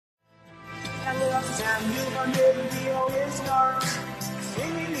And you can be always start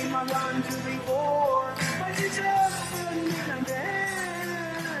singing in my 1, 2, 3, 4. But it's just and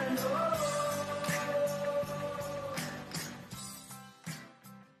then.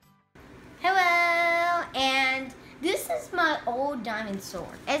 Hello, and this is my old diamond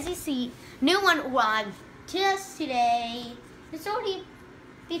sword. As you see, new one arrived just today. It's already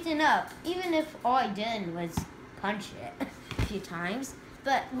beaten up, even if all I did was punch it a few times.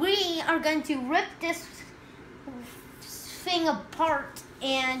 But we are going to rip this thing apart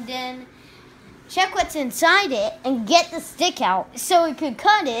and then check what's inside it and get the stick out so we could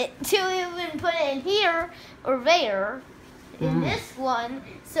cut it to even put it in here or there in this one,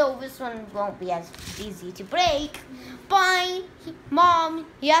 so this one won't be as easy to break. Bye, Mom.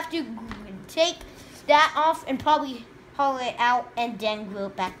 You have to take that off and probably haul it out and then glue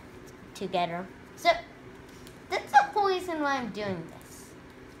it back together. So that's the whole reason why I'm doing this.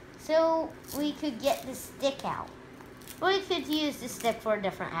 So we could get the stick out. We could use the stick for a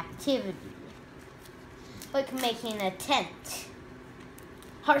different activity. Like making a tent.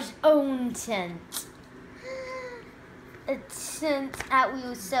 Our own tent. A tent that we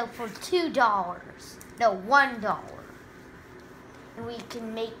will sell for $2. No, $1. And we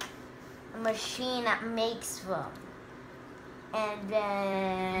can make a machine that makes them. And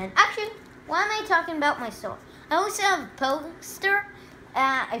then, actually, why am I talking about my store? I also have a poster.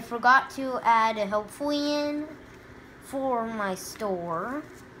 I forgot to add a hopefully in for my store.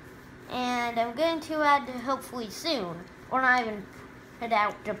 And I'm going to add the hopefully soon. Or not even put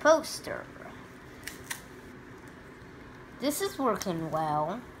out the poster. This is working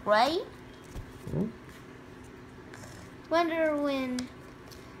well, right? Wonder when...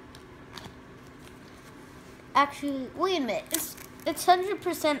 Actually, wait a minute. It's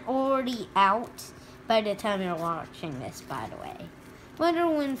 100% already out by the time you're watching this, by the way. Wonder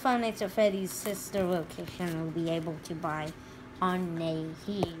when Five Nights at Freddy's sister location will be able to buy on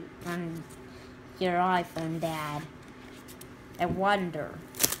your iPhone, Dad. I wonder.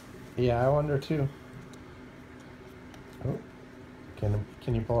 Yeah, I wonder too. Oh, can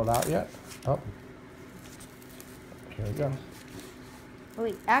you pull it out yet? Oh, here we go.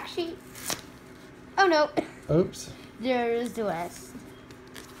 Wait, actually, oh no. Oops. There is the rest.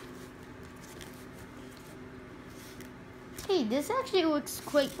 Hey, this actually looks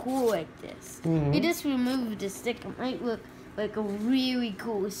quite cool like this. You just remove the stick. It might look like a really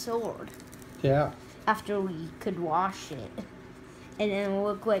cool sword. Yeah. After we could wash it. And then it'll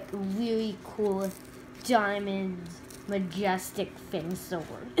look like a really cool diamond majestic thing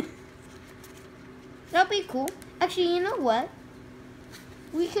sword. That'd be cool. Actually, you know what?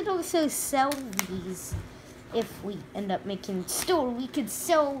 We could also sell these if we end up making a store. We could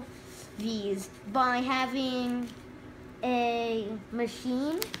sell these by having a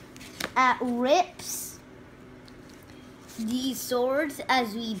machine that rips these swords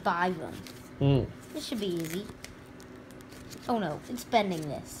as we buy them. This should be easy. Oh no, it's bending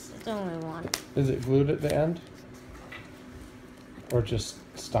this. That's the only one. Is it glued at the end? Or just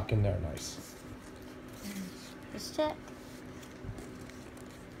stuck in there nice? Let's check.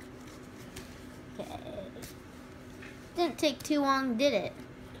 Okay. Didn't take too long, did it?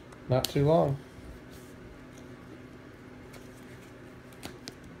 Not too long.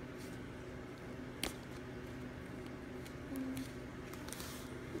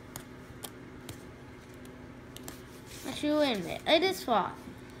 Actually, wait a minute. I just thought,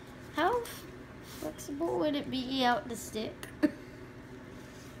 how flexible would it be out the stick?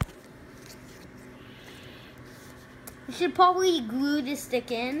 We should probably glue the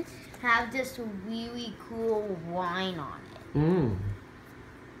stick in, have this really cool line on it.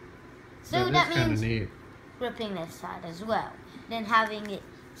 So that means neat. ripping this side as well. Then having it,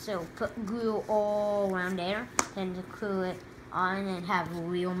 so put glue all around there, then to glue it on and have a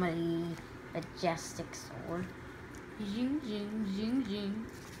real majestic sword. Zoom, zoom, zoom, zoom.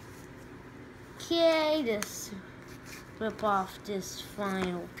 Okay, just rip off this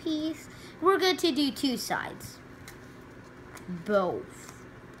final piece. We're going to do two sides. Both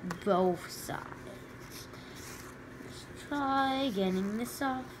sides. Let's try getting this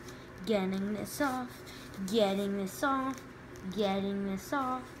off, getting this off, getting this off, getting this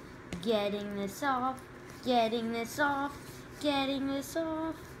off, getting this off, getting this off, getting this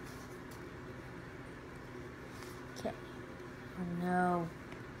off. Okay. Oh no.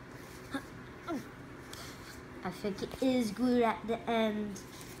 I think it is glued at the end.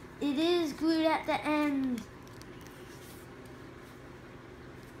 It is glued at the end.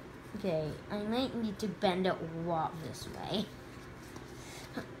 Okay, I might need to bend it a lot this way.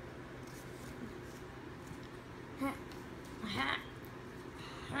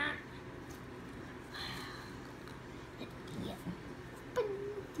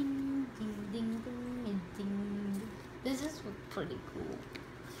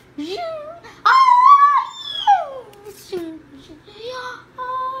 The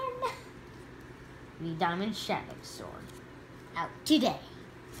Diamond Shadow Sword. Out today.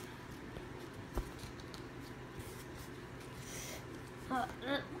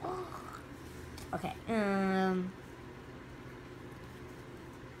 Okay.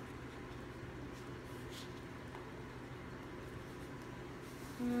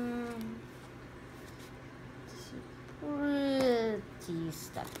 Pretty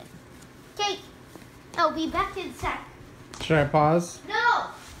stuffing. Okay. I'll be back in a sec. Should I pause? No.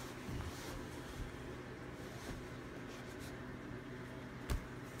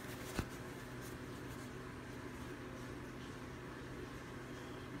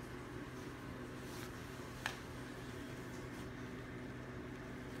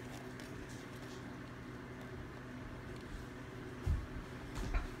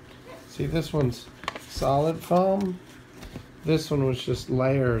 See, this one's solid foam. This one was just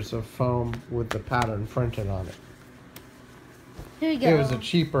layers of foam with the pattern printed on it. Here we go. It was a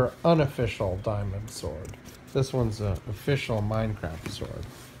cheaper, unofficial diamond sword. This one's an official Minecraft sword.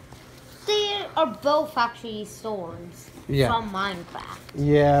 They are both actually swords from Minecraft.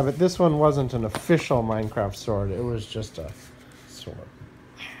 Yeah, but this one wasn't an official Minecraft sword. It was just a sword.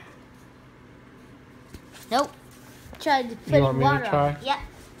 Nope. Tried to put You want me water to try? on it. Yep.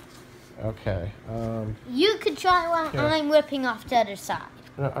 Okay. You could try while Here. I'm ripping off the other side.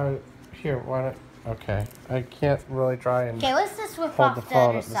 Here, why don't... Okay. I can't really try and Okay, let's just rip hold the off the phone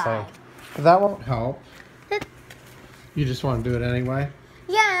other at the side. same... That won't help. You just want to do it anyway?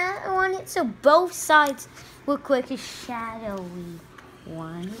 Yeah, I want it so both sides look like a shadowy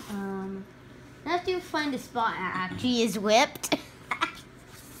one. I have to find a spot that actually is whipped.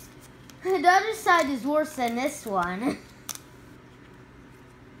 The other side is worse than this one.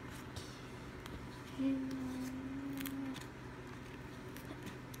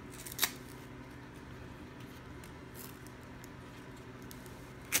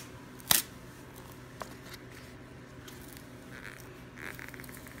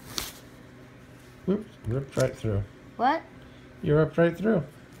 Oops, ripped right through. What? You ripped right through.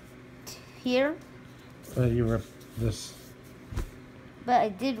 Here? You ripped this. But I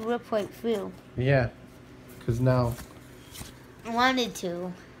did rip right through. Yeah, because now... I wanted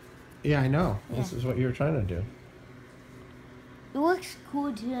to. Yeah, I know. Yeah. This is what you were trying to do. It looks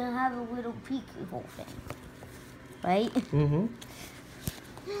cool to have a little peeky hole thing. Right? Mm-hmm.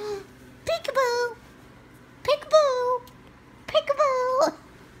 Peekaboo! Peekaboo! Peekaboo!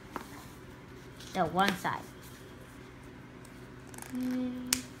 No, one side.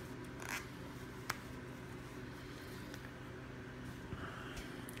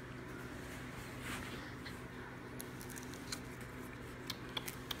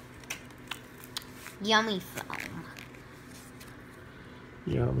 Yummy foam.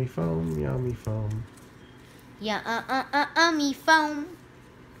 Yummy foam, yummy foam. Yummy foam.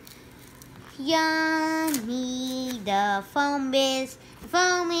 Yummy, the foam is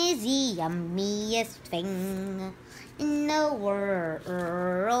the yummiest thing in the world.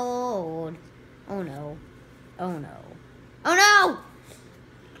 Oh no. Oh no. Oh no!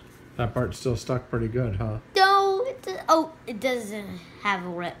 That part's still stuck pretty good, huh? No, it doesn't have a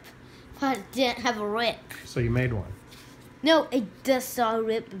rip. But it didn't have a rip. So you made one. No, it does saw a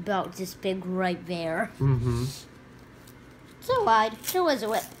rip about this big right there. Mm-hmm. So wide. There was a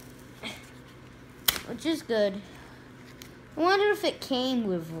rip. Which is good. I wonder if it came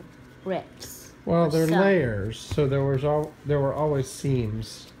with rips. Well, or they're some. layers, so there were always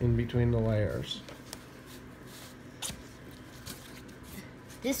seams in between the layers.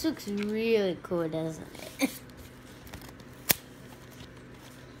 This looks really cool, doesn't it?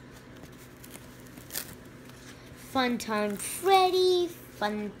 Fun time Freddy,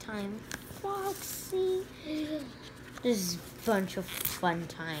 fun time Foxy. There's a bunch of fun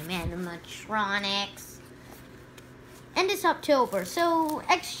time animatronics. And it's October, so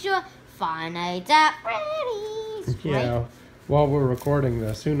extra fun nights at Freddy's. Yeah. Right? While we're recording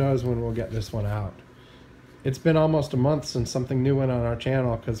this, who knows when we'll get this one out. It's been almost a month since something new went on our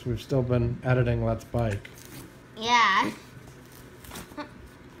channel because we've still been editing Let's Bike. Yeah.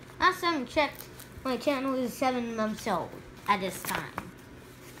 Last time I checked, my channel is 7 months old at this time.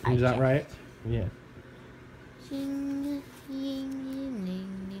 Is that right? Yeah.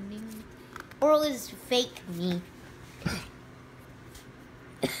 Or is fake me?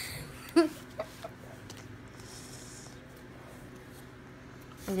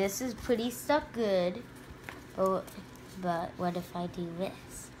 This is pretty stuck good. But what if I do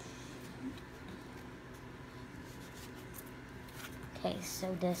this? Okay,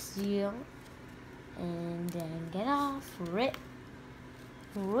 so this here. And then get off, rip.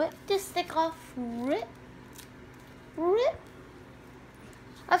 Rip the stick off. Rip. Rip. All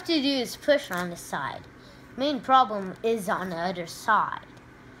I have to do is push on the side. Main problem is on the other side.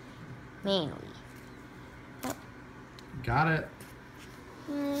 Mainly. Got it.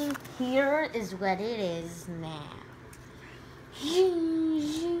 And here is what it is now.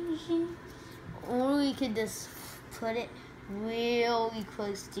 Or we could just put it really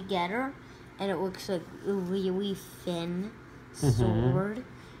close together, and it looks like a really thin sword.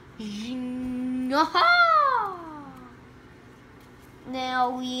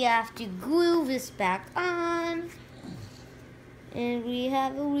 Now we have to glue this back on, and we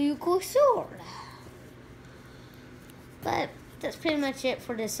have a really cool sword. But that's pretty much it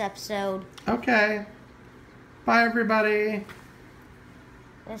for this episode. Okay. Bye, everybody.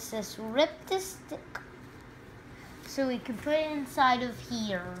 Let's just rip the stick so we can put it inside of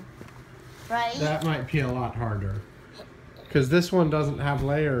here, right? That might be a lot harder. Because this one doesn't have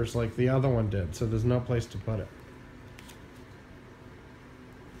layers like the other one did, so there's no place to put it.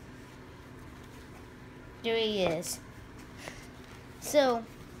 There he is. So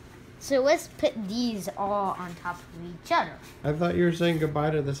let's put these all on top of each other. I thought you were saying goodbye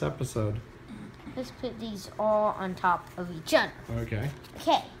to this episode. Let's put these all on top of each other. Okay.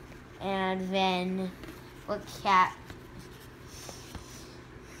 Okay. And then look at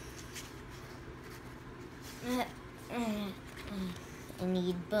I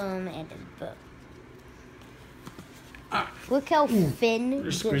need boom and then boom. Look how thin.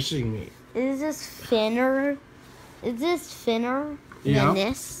 You're squishing me. Is this thinner? Is this thinner Yep. than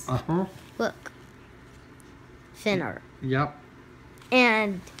this? Uh-huh. Look. Thinner. Yep.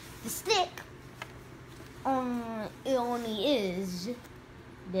 And the stick it only is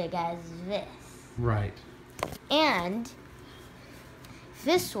big as this. Right. And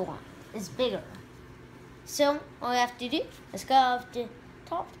this one is bigger. So all we have to do is go off the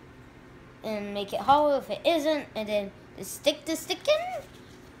top and make it hollow if it isn't, and then just stick the stick in,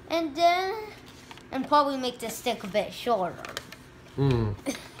 and then probably make the stick a bit shorter.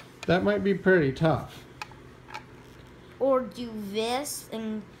 That might be pretty tough. Or do this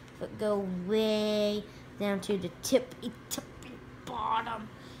and go way down to the tippy bottom.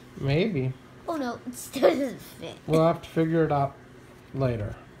 Maybe. Oh no, it still doesn't fit. We'll have to figure it out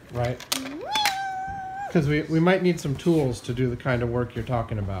later, right? Because we might need some tools to do the kind of work you're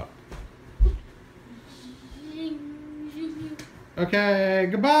talking about. Okay,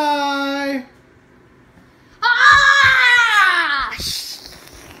 goodbye! Ah!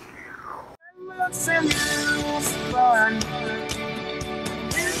 Looks and feels fun.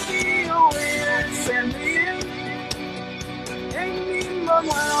 If you always and live, any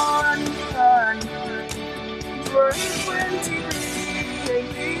one fun. For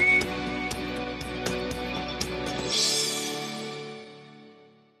 23